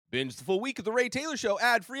Binge the full week of The Ray Taylor Show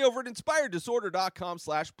ad-free over at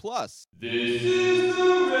inspireddisorder.com/plus. This is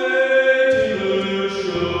The Ray Taylor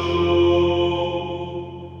Show.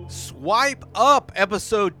 Swipe Up,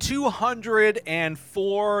 episode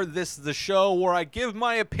 204. This is the show where I give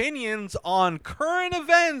my opinions on current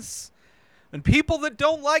events. And people that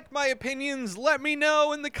don't like my opinions, let me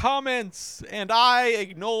know in the comments, and I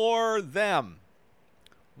ignore them.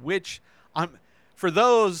 Which, for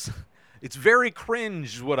those, it's very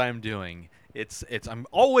cringe what I'm doing. I'm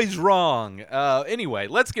always wrong. Anyway,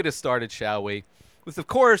 let's get it started, shall we? With, of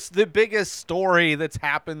course, the biggest story that's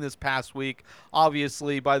happened this past week.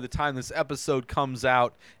 Obviously, by the time this episode comes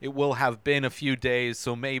out, it will have been a few days,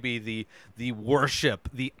 so maybe the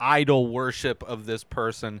idol worship of this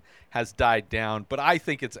person has died down. But I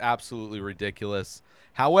think it's absolutely ridiculous.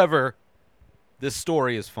 However, this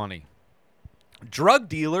story is funny. Drug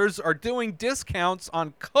dealers are doing discounts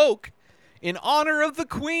on coke in honor of the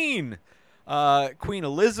Queen. Queen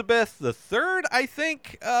Elizabeth III, I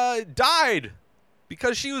think, died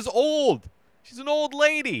because she was old. She's an old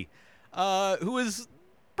lady who is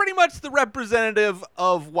pretty much the representative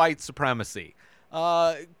of white supremacy.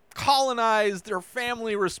 Colonized, their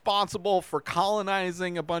family responsible for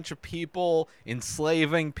colonizing a bunch of people,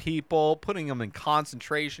 enslaving people, putting them in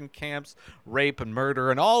concentration camps, rape and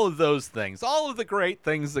murder, and all of those things. All of the great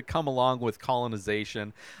things that come along with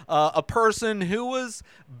colonization. A person who was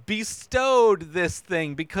bestowed this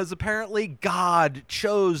thing because apparently God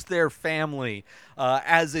chose their family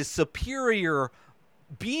as a superior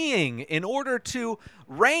being in order to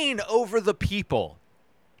reign over the people.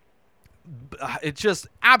 It's just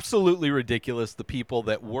absolutely ridiculous. The people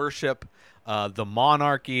that worship the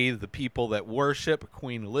monarchy, the people that worship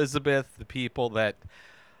Queen Elizabeth, the people that,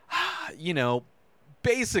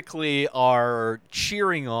 basically are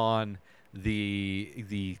cheering on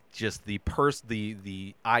the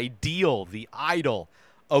ideal, the idol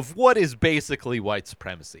of what is basically white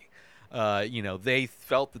supremacy. They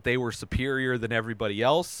felt that they were superior than everybody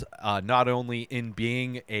else, not only in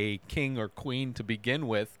being a king or queen to begin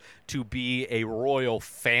with, to be a royal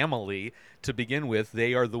family to begin with.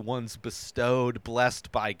 They are the ones bestowed,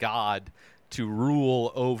 blessed by God to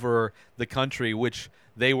rule over the country, which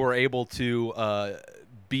they were able to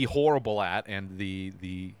be horrible at, and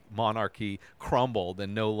the monarchy crumbled,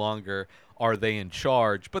 and no longer are they in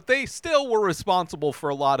charge. But they still were responsible for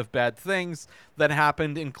a lot of bad things that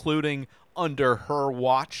happened, including under her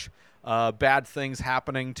watch, bad things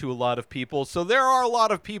happening to a lot of people. So there are a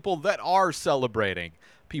lot of people that are celebrating.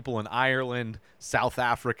 People in Ireland, South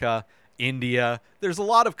Africa, India. There's a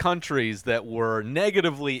lot of countries that were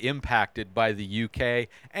negatively impacted by the UK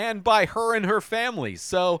and by her and her family.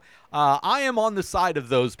 So I am on the side of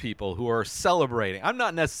those people who are celebrating. I'm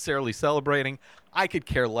not necessarily celebrating. I could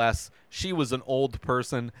care less. She was an old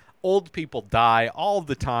person. Old people die all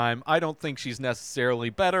the time. I don't think she's necessarily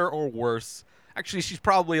better or worse. Actually, she's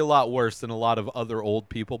probably a lot worse than a lot of other old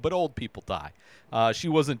people, but old people die. She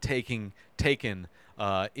wasn't taken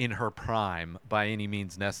in her prime by any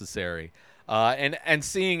means necessary. And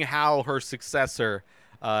seeing how her successor,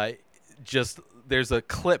 there's a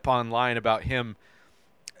clip online about him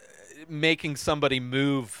making somebody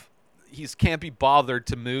move. He can't be bothered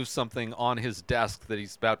to move something on his desk that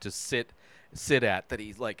he's about to sit at, that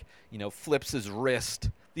he's flips his wrist.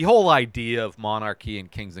 The whole idea of monarchy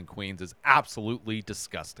and kings and queens is absolutely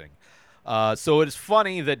disgusting. So it is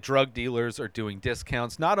funny that drug dealers are doing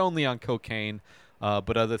discounts, not only on cocaine,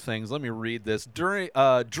 but other things. Let me read this.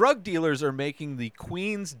 Drug dealers are making the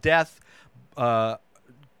Queen's death. The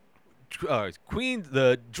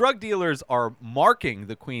drug dealers are marking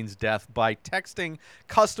the Queen's death by texting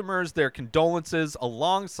customers their condolences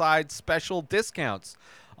alongside special discounts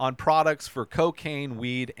on products for cocaine,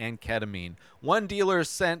 weed, and ketamine. One dealer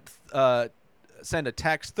sent a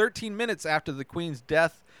text 13 minutes after the Queen's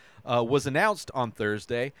death was announced on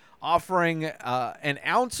Thursday, offering an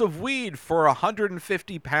ounce of weed for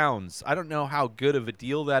 150 pounds. I don't know how good of a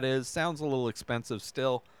deal that is. Sounds a little expensive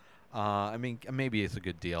still. Maybe it's a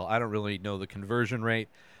good deal. I don't really know the conversion rate.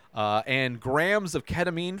 And grams of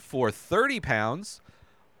ketamine for 30 pounds.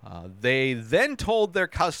 They then told their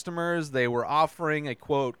customers they were offering a,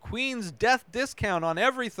 quote, Queen's death discount on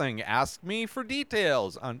everything. Ask me for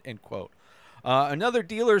details, end quote. Another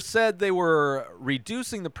dealer said they were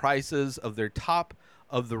reducing the prices of their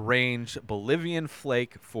top-of-the-range Bolivian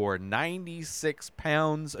flake for 96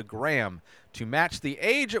 pounds a gram to match the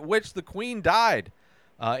age at which the Queen died.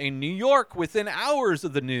 In New York, within hours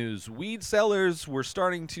of the news, weed sellers were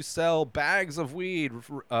starting to sell bags of weed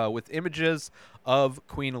with images of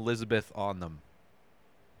Queen Elizabeth on them.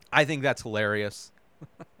 I think that's hilarious.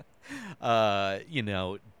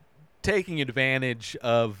 taking advantage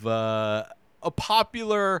of a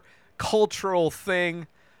popular cultural thing.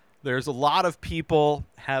 There's a lot of people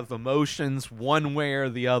have emotions one way or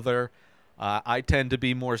the other. I tend to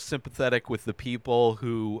be more sympathetic with the people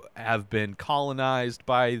who have been colonized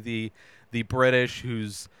by the British,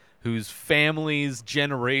 whose families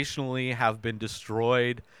generationally have been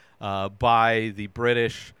destroyed by the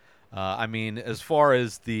British. I mean, as far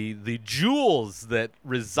as the jewels that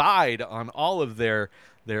reside on all of their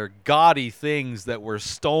gaudy things that were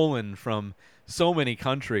stolen from so many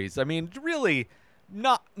countries. I mean, really,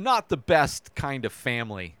 not the best kind of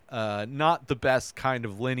family, not the best kind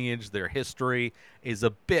of lineage. Their history is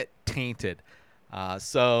a bit tainted.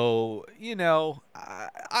 So, you know,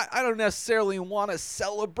 I don't necessarily want to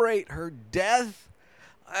celebrate her death.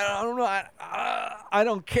 I don't know. I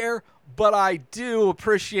don't care, but I do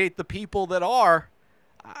appreciate the people that are.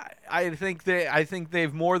 I think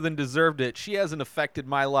they've more than deserved it. She hasn't affected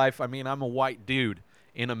my life. I mean, I'm a white dude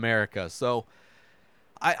in America, so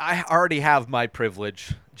I already have my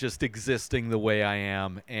privilege just existing the way I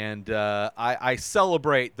am, and I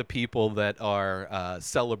celebrate the people that are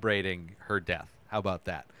celebrating her death. How about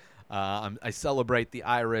that? I celebrate the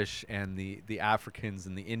Irish and the Africans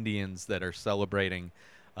and the Indians that are celebrating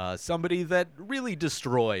somebody that really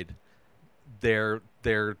destroyed their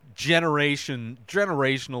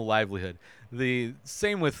generational livelihood. The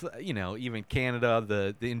same with, you know, even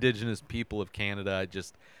Canada, the indigenous people of Canada.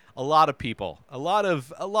 Just a lot of people, a lot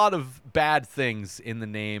of bad things in the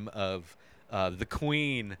name of the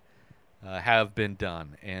Queen have been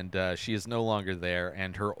done, and she is no longer there,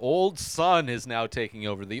 and her old son is now taking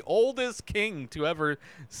over, the oldest king to ever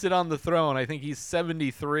sit on the throne. I think he's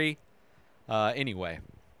 73. Anyway,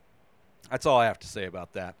 that's all I have to say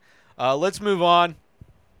about that. Let's move on.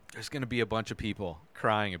 There's going to be a bunch of people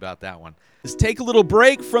crying about that one. Let's take a little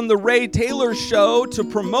break from the Ray Taylor Show to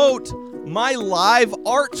promote my live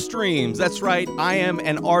art streams. That's right, I am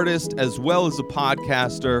an artist as well as a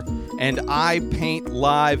podcaster, and I paint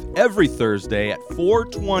live every Thursday at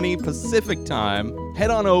 4:20 Pacific time. Head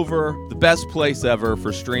on over, the best place ever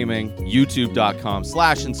for streaming,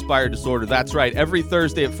 youtube.com/Inspired Disorder. That's right, every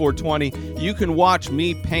Thursday at 4:20, you can watch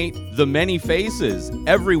me paint the many faces.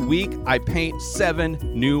 Every week, I paint 7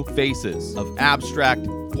 new faces of abstract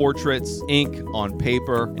portraits, ink on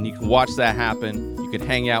paper, and you can watch that happen. You can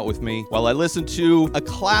hang out with me while I listen to a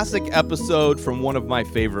classic episode from one of my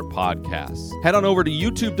favorite podcasts. Head on over to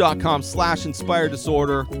youtube.com/Inspired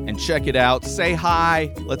Disorder and check it out. Say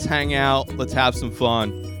hi, let's hang out, let's have some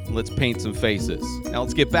fun, and let's paint some faces. Now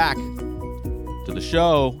let's get back to the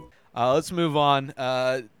show. Let's move on.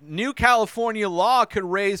 New California law could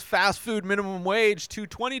raise fast food minimum wage to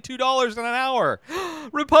 $22 an hour.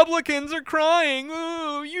 Republicans are crying.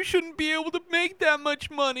 Oh, you shouldn't be able to make that much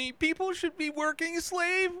money. People should be working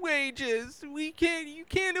slave wages. You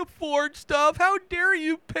can't afford stuff. How dare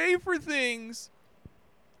you pay for things?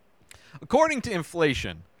 According to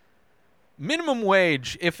inflation, minimum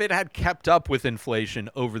wage, if it had kept up with inflation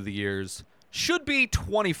over the years, should be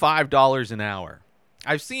 $25 an hour.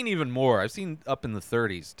 I've seen even more. I've seen up in the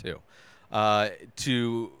 30s too,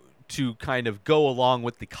 to kind of go along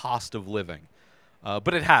with the cost of living,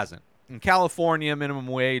 but it hasn't. In California, minimum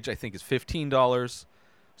wage I think is $15,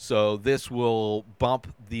 so this will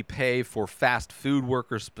bump the pay for fast food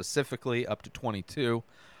workers specifically up to $22.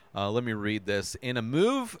 Let me read this. In a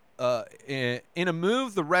move,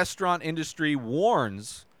 the restaurant industry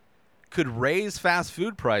warns could raise fast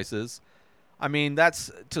food prices. I mean,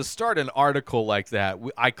 that's to start an article like that.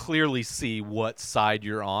 I clearly see what side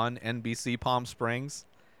you're on, NBC Palm Springs,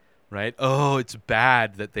 right? Oh, it's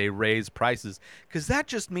bad that they raise prices because that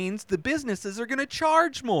just means the businesses are going to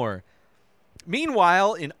charge more.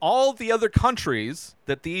 Meanwhile, in all the other countries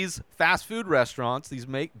that these fast food restaurants, these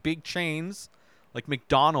big chains like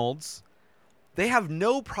McDonald's, they have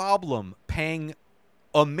no problem paying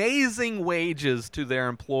amazing wages to their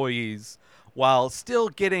employees while still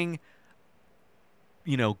getting,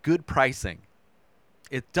 you know, good pricing.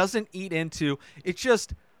 It doesn't eat into it.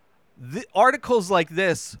 Just the articles like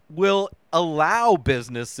this will allow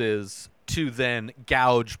businesses to then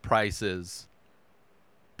gouge prices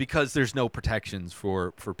because there's no protections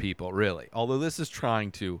for people, really. Although this is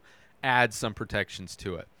trying to add some protections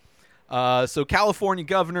to it. So California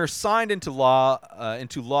governor signed into law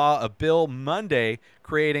a bill Monday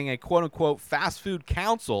creating a quote-unquote fast food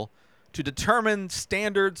council to determine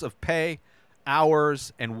standards of pay,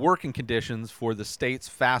 hours, and working conditions for the state's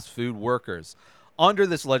fast food workers. Under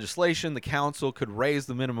this legislation, the council could raise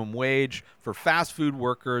the minimum wage for fast food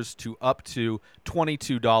workers to up to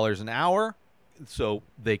 $22 an hour. So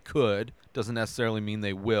they could. Doesn't necessarily mean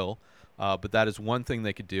they will. But that is one thing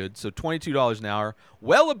they could do. So $22 an hour,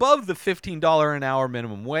 well above the $15 an hour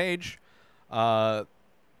minimum wage.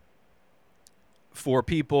 For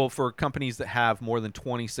companies that have more than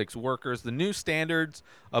 26 workers. The new standards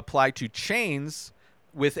apply to chains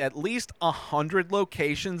with at least 100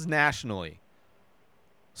 locations nationally.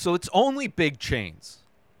 So it's only big chains.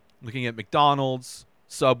 Looking at McDonald's,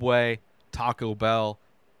 Subway, Taco Bell,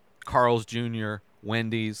 Carl's Jr.,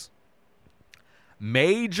 Wendy's.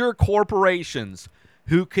 Major corporations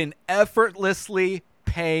who can effortlessly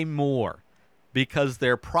pay more because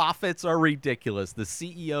their profits are ridiculous. The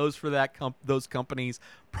CEOs for those companies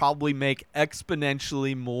probably make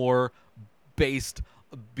exponentially more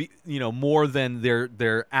more than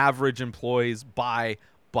their average employees by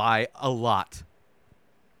a lot.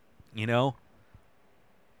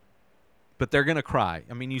 But they're going to cry.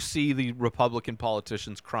 I mean, you see the Republican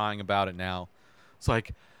politicians crying about it now. It's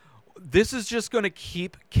like, this is just going to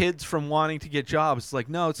keep kids from wanting to get jobs. It's like,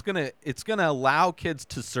 no, it's going to allow kids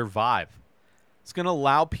to survive. It's going to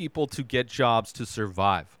allow people to get jobs to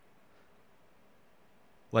survive.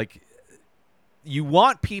 Like, they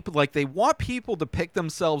want people to pick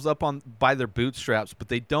themselves up by their bootstraps, but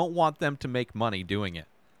they don't want them to make money doing it.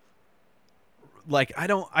 Like, I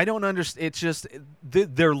don't understand. It's just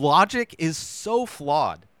their logic is so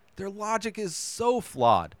flawed. Their logic is so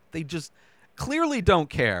flawed. They just clearly don't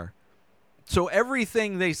care. So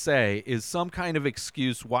everything they say is some kind of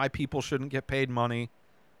excuse why people shouldn't get paid money.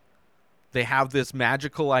 They have this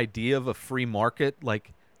magical idea of a free market.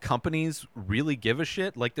 Like, companies really give a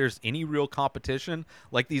shit? Like, there's any real competition?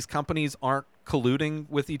 Like, these companies aren't colluding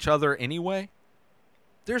with each other anyway?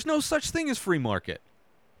 There's no such thing as free market.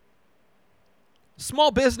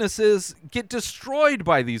 Small businesses get destroyed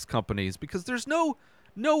by these companies because there's no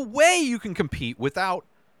way you can compete without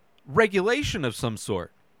regulation of some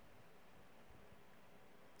sort.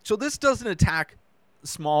 So this doesn't attack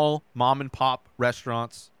small mom and pop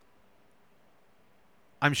restaurants.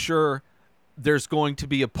 I'm sure there's going to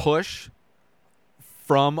be a push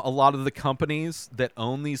from a lot of the companies that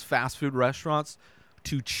own these fast food restaurants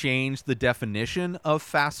to change the definition of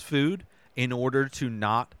fast food in order to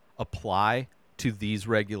not apply to these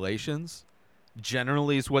regulations.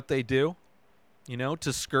 Generally is what they do.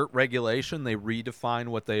 To skirt regulation, they redefine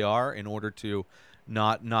what they are in order to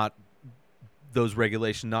not those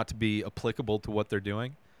regulations not to be applicable to what they're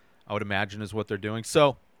doing. I would imagine is what they're doing.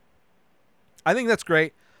 So I think that's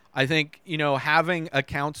great. I think, having a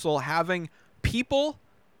council, having people,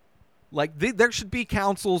 like there should be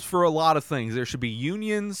councils for a lot of things. There should be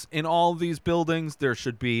unions in all of these buildings. There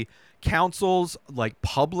should be councils, like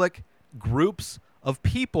public groups of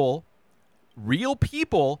people, real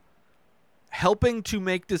people, helping to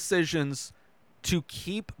make decisions to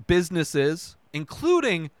keep businesses,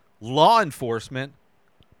 including law enforcement,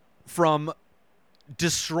 from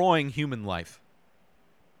destroying human life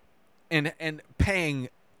and paying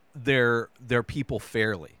their people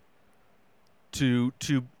fairly, to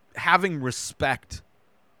having respect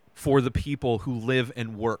for the people who live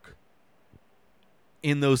and work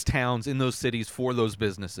in those towns, in those cities, for those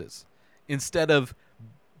businesses, instead of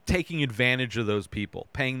taking advantage of those people,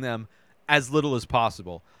 paying them as little as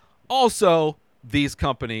possible. Also, these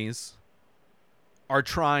companies are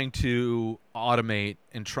trying to automate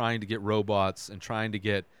and trying to get robots and trying to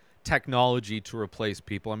get technology to replace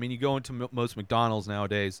people. I mean, you go into most McDonald's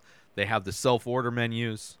nowadays, they have the self-order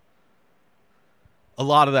menus. A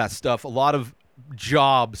lot of that stuff, a lot of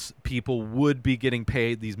jobs people would be getting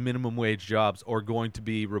paid, these minimum wage jobs, are going to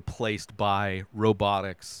be replaced by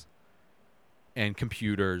robotics and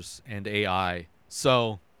computers and AI.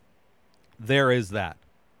 So there is that.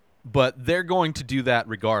 But they're going to do that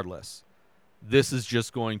regardless. This is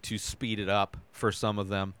just going to speed it up for some of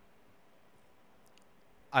them.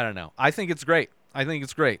 I don't know. I think it's great. I think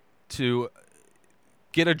it's great to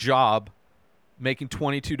get a job making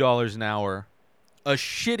 $22 an hour, a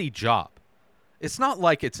shitty job. It's not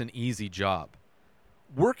like it's an easy job.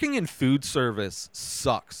 Working in food service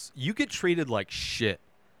sucks. You get treated like shit,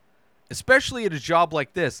 especially at a job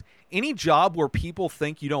like this. Any job where people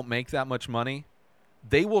think you don't make that much money,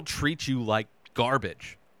 they will treat you like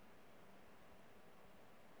garbage.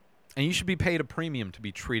 And you should be paid a premium to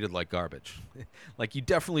be treated like garbage. Like, you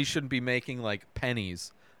definitely shouldn't be making like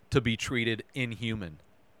pennies to be treated inhuman,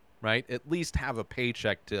 right? At least have a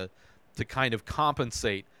paycheck to kind of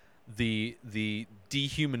compensate the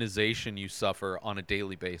dehumanization you suffer on a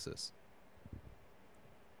daily basis.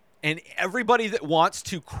 And everybody that wants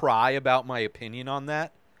to cry about my opinion on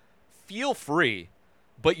that, feel free.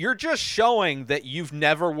 But you're just showing that you've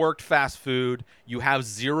never worked fast food. You have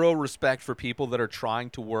zero respect for people that are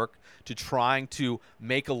trying to work, trying to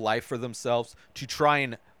make a life for themselves, to try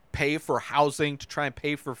and pay for housing, to try and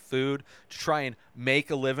pay for food, to try and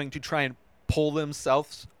make a living, to try and pull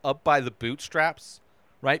themselves up by the bootstraps,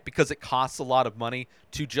 right? Because it costs a lot of money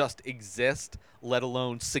to just exist, let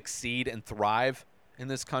alone succeed and thrive in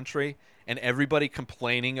this country. And everybody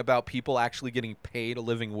complaining about people actually getting paid a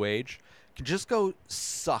living wage can just go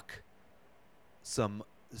suck some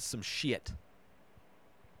shit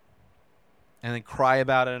and then cry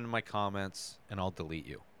about it in my comments, and I'll delete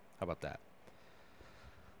you. How about that?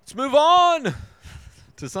 Let's move on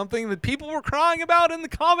to something that people were crying about in the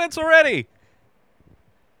comments already.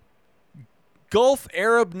 Gulf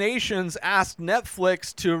Arab nations asked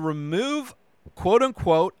Netflix to remove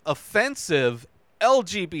quote-unquote offensive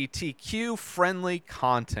LGBTQ-friendly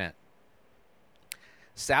content.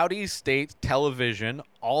 Saudi state television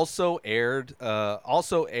also aired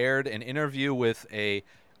an interview with a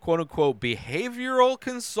quote-unquote behavioral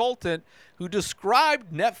consultant who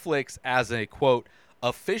described Netflix as a quote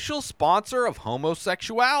official sponsor of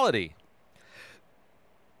homosexuality.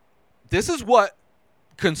 This is what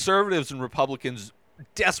conservatives and Republicans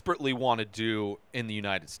desperately want to do in the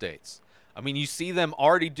United States. I mean, you see them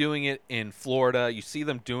already doing it in Florida. You see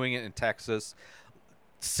them doing it in Texas.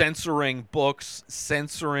 Censoring books,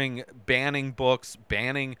 banning books,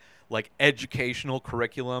 banning like educational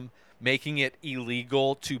curriculum, making it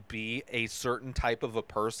illegal to be a certain type of a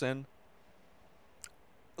person,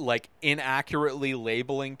 like inaccurately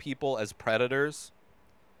labeling people as predators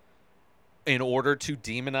in order to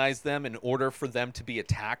demonize them, in order for them to be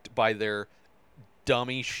attacked by their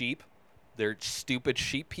dummy sheep, their stupid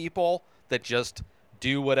sheep people that just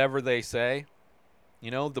do whatever they say. You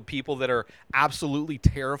know, the people that are absolutely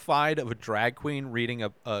terrified of a drag queen reading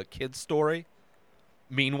a kid's story.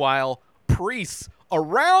 Meanwhile, priests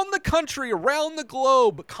around the country, around the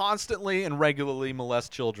globe, constantly and regularly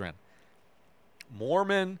molest children.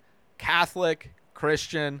 Mormon, Catholic,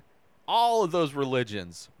 Christian, all of those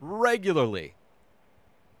religions, regularly.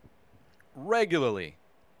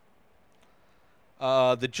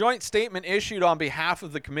 The joint statement issued on behalf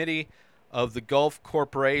of the Committee of the Gulf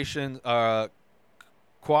Cooperation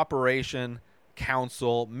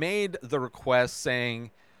Council made the request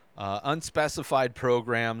saying unspecified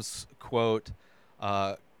programs, quote,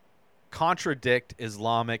 contradict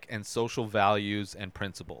Islamic and social values and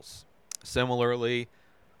principles. Similarly,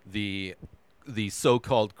 the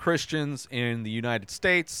so-called Christians in the United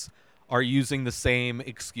States are using the same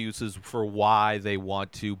excuses for why they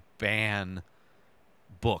want to ban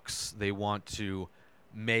books. They want to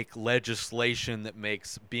make legislation that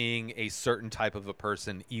makes being a certain type of a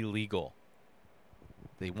person illegal.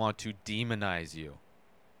 They want to demonize you.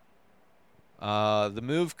 The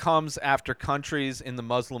move comes after countries in the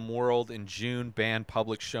Muslim world in June banned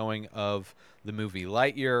public showing of the movie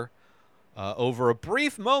Lightyear over a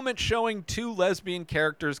brief moment showing two lesbian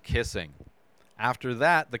characters kissing. After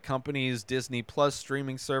that, the company's Disney Plus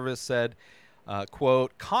streaming service said,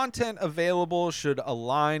 quote, content available should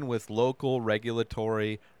align with local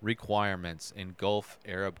regulatory requirements in Gulf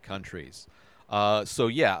Arab countries. So,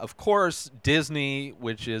 yeah, of course, Disney,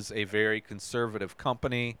 which is a very conservative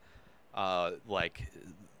company, like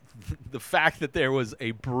the fact that there was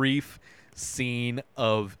a brief scene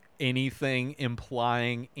of anything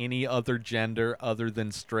implying any other gender other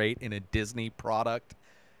than straight in a Disney product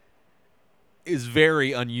is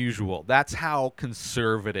very unusual. That's how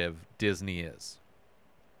conservative Disney is.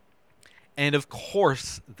 And of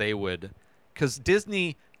course they would, because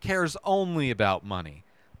Disney cares only about money.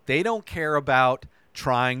 They don't care about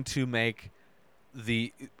trying to make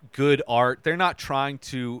the good art. They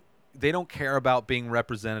don't care about being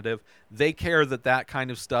representative. They care that that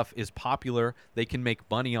kind of stuff is popular. They can make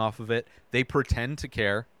money off of it. They pretend to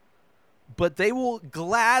care. But they will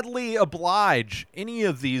gladly oblige any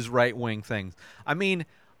of these right-wing things. I mean,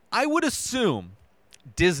 I would assume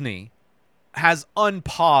Disney has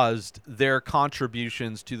unpaused their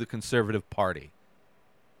contributions to the Conservative Party,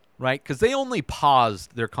 right? Because they only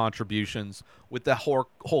paused their contributions with the whole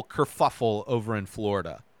kerfuffle over in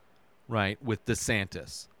Florida, right, with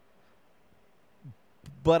DeSantis.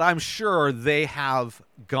 But I'm sure they have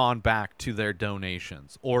gone back to their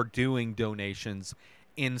donations or doing donations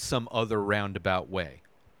in some other roundabout way.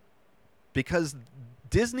 Because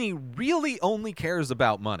Disney really only cares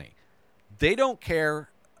about money. They don't care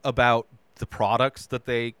about the products that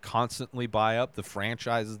they constantly buy up, the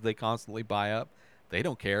franchises they constantly buy up. They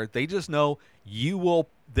don't care. They just know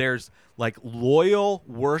there's like loyal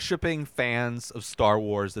worshiping fans of Star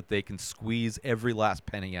Wars that they can squeeze every last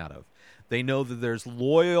penny out of. They know that there's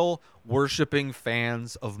loyal worshiping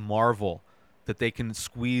fans of Marvel that they can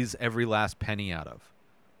squeeze every last penny out of.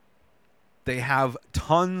 They have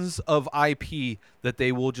tons of IP that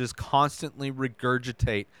they will just constantly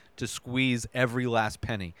regurgitate to squeeze every last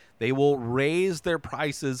penny. They will raise their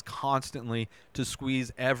prices constantly to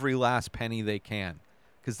squeeze every last penny they can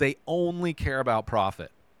because they only care about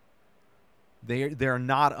profit. They're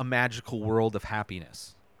not a magical world of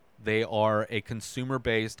happiness. They are a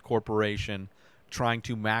consumer-based corporation trying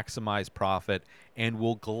to maximize profit and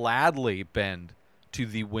will gladly bend to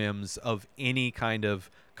the whims of any kind of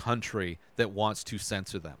country that wants to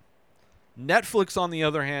censor them. Netflix, on the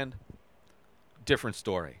other hand, different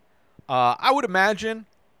story. I would imagine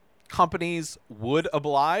companies would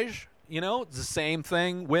oblige. It's the same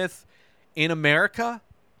thing in America.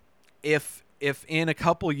 If in a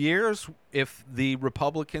couple years, if the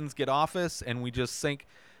Republicans get office and we just sink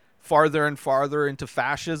farther and farther into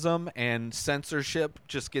fascism and censorship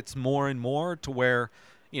just gets more and more to where,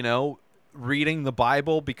 reading the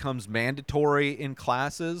Bible becomes mandatory in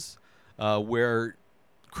classes, where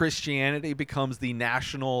Christianity becomes the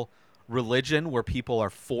national religion, where people are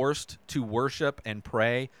forced to worship and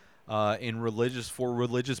pray for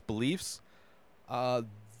religious beliefs,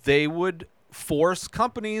 they would force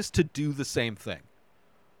companies to do the same thing,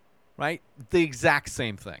 right? The exact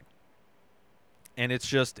same thing. And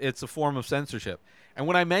it's a form of censorship. And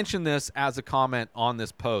when I mention this as a comment on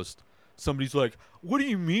this post, somebody's like, what do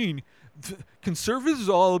you mean? Conservatives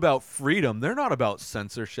are all about freedom. They're not about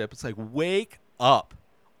censorship. It's like, wake up.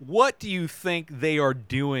 What do you think they are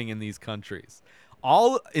doing in these countries?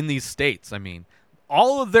 All in these states,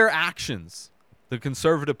 all of their actions, the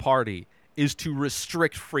Conservative Party, is to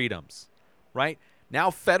restrict freedoms, right? Now,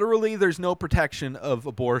 federally, there's no protection of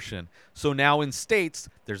abortion. So now in states,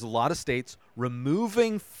 there's a lot of states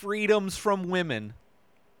removing freedoms from women.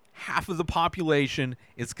 Half of the population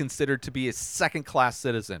is considered to be a second-class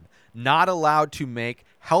citizen, not allowed to make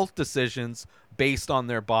health decisions based on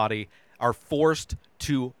their body, are forced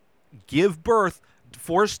to give birth,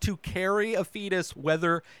 forced to carry a fetus,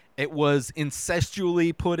 whether it was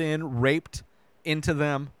incestually put in, raped into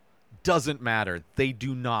them, doesn't matter. They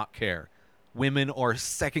do not care. Women are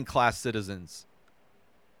second-class citizens.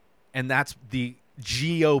 And that's the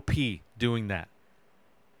GOP doing that.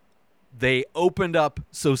 They opened up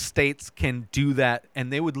so states can do that,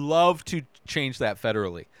 and they would love to change that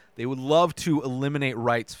federally. They would love to eliminate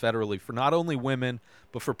rights federally for not only women,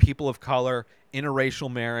 but for people of color,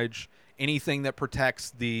 interracial marriage, anything that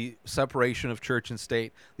protects the separation of church and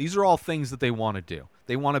state. These are all things that they want to do.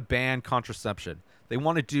 They want to ban contraception. They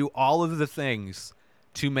want to do all of the things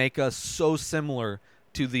to make us so similar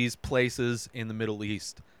to these places in the Middle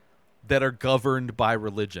East that are governed by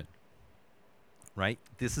religion. Right?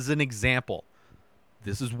 This is an example.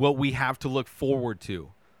 This is what we have to look forward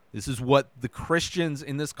to. This is what the Christians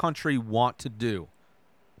in this country want to do.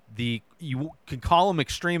 You can call them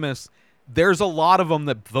extremists. There's a lot of them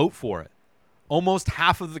that vote for it. Almost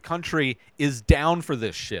half of the country is down for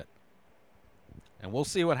this shit. And we'll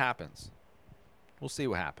see what happens. We'll see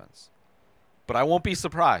what happens. But I won't be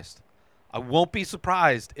surprised. I won't be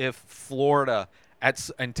surprised if Florida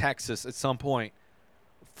and Texas at some point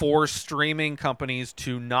force streaming companies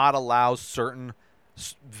to not allow certain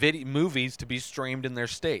movies to be streamed in their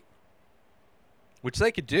state, which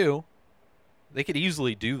they could do. They could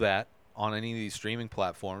easily do that on any of these streaming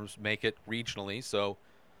platforms, make it regionally, so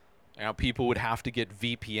people would have to get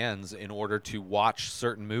VPNs in order to watch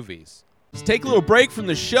certain movies. Let's take a little break from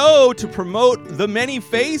the show to promote The Many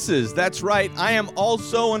Faces. That's right, I am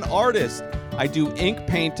also an artist. I do ink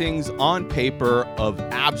paintings on paper of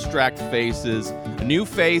abstract faces. A new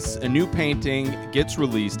face, a new painting gets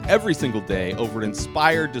released every single day over at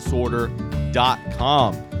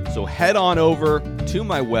inspireddisorder.com. So head on over to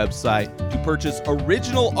my website to purchase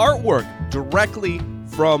original artwork directly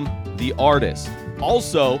from the artist.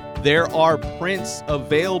 Also, there are prints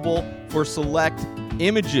available for select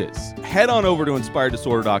images. Head on over to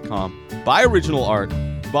inspireddisorder.com, buy original art,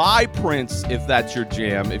 buy prints if that's your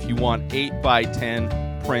jam, if you want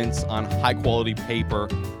 8x10 prints on high quality paper.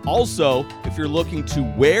 Also, if you're looking to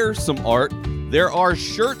wear some art, there are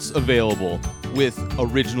shirts available with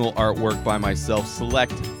original artwork by myself.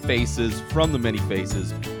 Select faces from The Many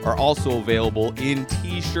Faces are also available in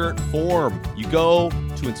t-shirt form. You go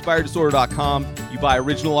to inspireddisorder.com, you buy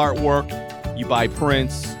original artwork, you buy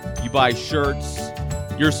prints, you buy shirts.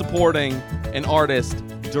 You're supporting an artist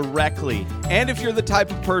directly. And if you're the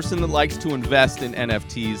type of person that likes to invest in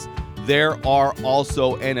NFTs, there are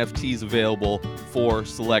also NFTs available for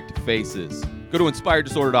select faces. Go to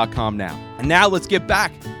inspireddisorder.com now. And now let's get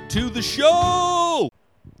back to the show.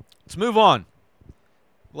 Let's move on.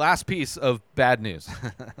 Last piece of bad news.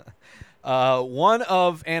 One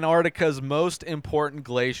of Antarctica's most important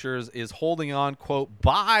glaciers is holding on, quote,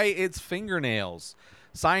 by its fingernails.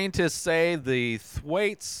 Scientists say the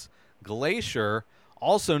Thwaites Glacier,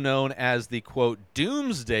 also known as the, quote,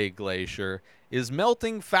 Doomsday Glacier, is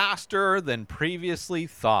melting faster than previously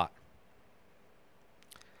thought.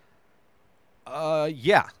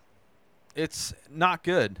 Yeah, it's not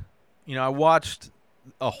good. You know, I watched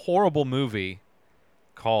a horrible movie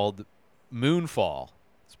called Moonfall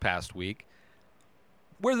this past week,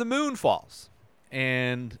 where the moon falls,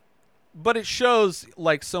 but it shows,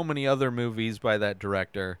 like so many other movies by that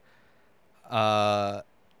director,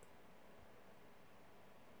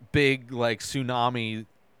 big like tsunamis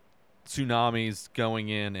going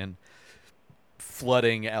in and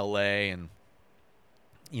flooding LA, and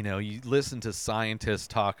you know, you listen to scientists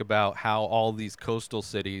talk about how all these coastal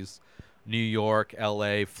cities, New York,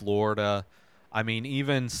 LA, Florida, I mean,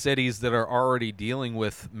 even cities that are already dealing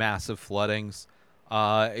with massive floodings,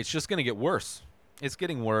 it's just going to get worse. It's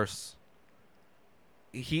getting worse.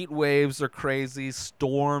 Heat waves are crazy.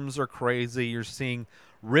 Storms are crazy. You're seeing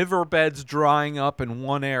riverbeds drying up in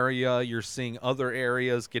one area. You're seeing other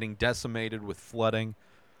areas getting decimated with flooding.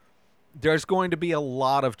 There's going to be a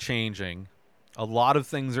lot of changing. A lot of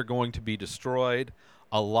things are going to be destroyed.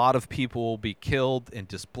 A lot of people will be killed and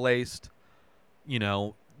displaced. You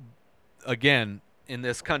know, again, in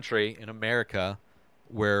this country, in America,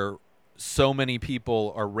 where so many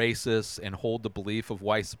people are racist and hold the belief of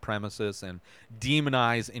white supremacists and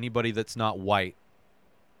demonize anybody that's not white,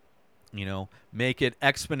 you know, make it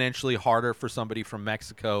exponentially harder for somebody from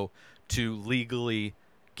Mexico to legally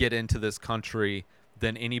get into this country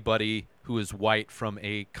than anybody who is white from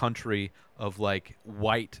a country of like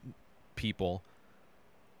white people.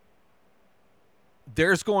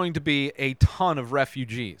 There's going to be a ton of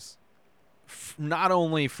refugees, not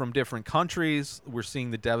only from different countries. We're seeing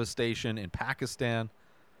the devastation in Pakistan,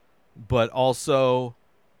 but also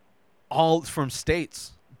all from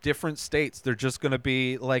states, different states. They're just going to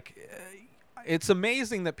be like, it's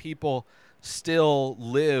amazing that people still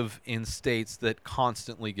live in states that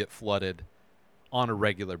constantly get flooded on a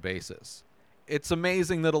regular basis. It's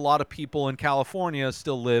amazing that a lot of people in California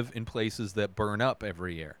still live in places that burn up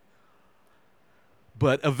every year.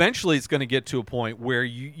 But eventually it's going to get to a point where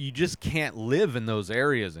you just can't live in those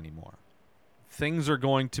areas anymore. Things are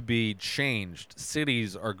going to be changed.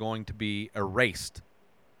 Cities are going to be erased.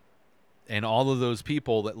 And all of those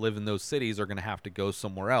people that live in those cities are going to have to go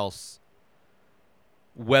somewhere else,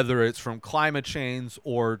 whether it's from climate change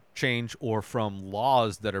or from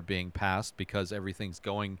laws that are being passed, because everything's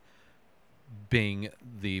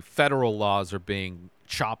the federal laws are being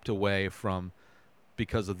chopped away from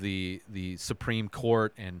because of the Supreme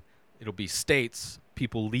Court, and it'll be states,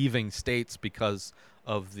 people leaving states because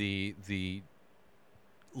of the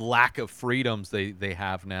lack of freedoms they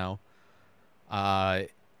have now. A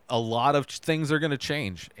lot of things are going to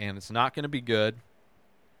change, and it's not going to be good.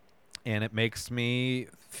 And it makes me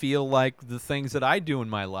feel like the things that I do in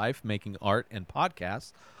my life, making art and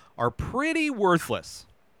podcasts, are pretty worthless.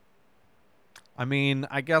 I mean,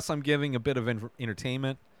 I guess I'm giving a bit of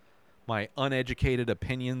entertainment, my uneducated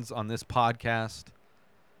opinions on this podcast,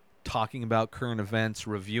 talking about current events,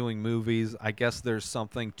 reviewing movies. I guess there's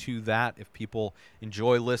something to that. If people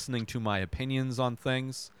enjoy listening to my opinions on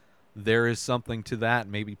things, there is something to that.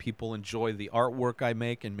 Maybe people enjoy the artwork I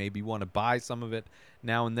make and maybe want to buy some of it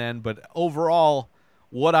now and then. But overall,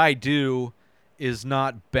 what I do is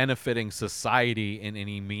not benefiting society in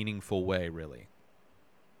any meaningful way, really.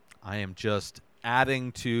 I am just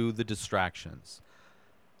adding to the distractions,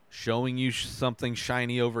 showing you something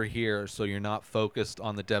shiny over here so you're not focused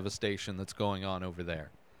on the devastation that's going on over there.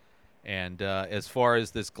 And as far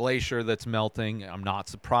as this glacier that's melting, I'm not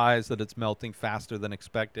surprised that it's melting faster than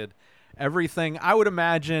expected. I would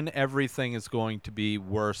imagine everything is going to be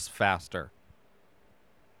worse faster.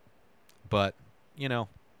 But, you know,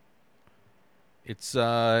 it's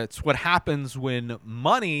what happens when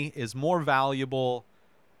money is more valuable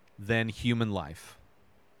than human life.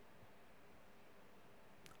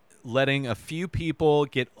 Letting a few people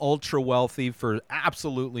get ultra wealthy for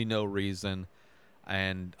absolutely no reason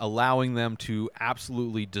and allowing them to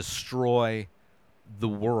absolutely destroy the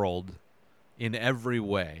world in every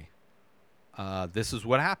way. This is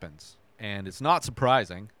what happens. And it's not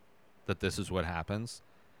surprising that this is what happens.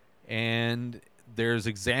 And there's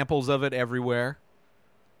examples of it everywhere,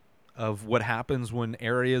 of what happens when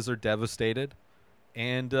areas are devastated.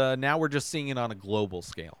 And now we're just seeing it on a global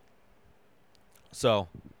scale. So,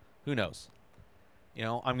 who knows? You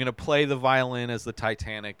know, I'm going to play the violin as the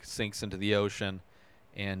Titanic sinks into the ocean,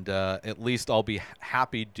 and at least I'll be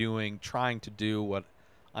happy trying to do what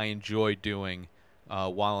I enjoy doing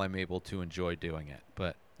while I'm able to enjoy doing it.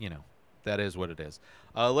 But, you know, that is what it is.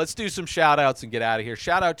 Let's do some shout-outs and get out of here.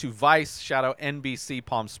 Shout-out to Vice, shout-out NBC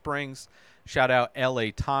Palm Springs, shout-out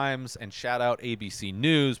LA Times, and shout-out ABC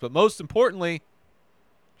News. But most importantly,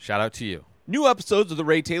 shout-out to you. New episodes of The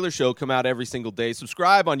Ray Taylor Show come out every single day.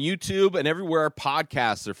 Subscribe on YouTube and everywhere our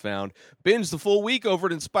podcasts are found. Binge the full week over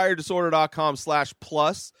at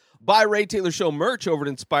InspiredDisorder.com/plus. Buy Ray Taylor Show merch over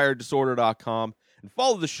at InspiredDisorder.com. And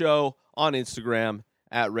follow the show on Instagram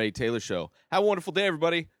at Ray Taylor Show. Have a wonderful day,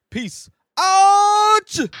 everybody. Peace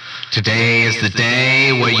out! Today is the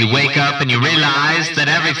day where you wake up and you realize that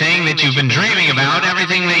everything that you've been dreaming about,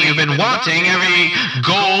 everything that you've been wanting, every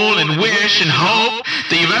goal and wish and hope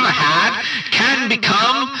that you've ever had can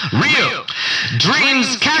become real.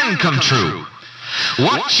 Dreams can come true.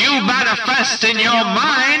 What you manifest in your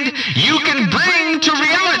mind, you can bring to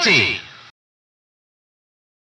reality.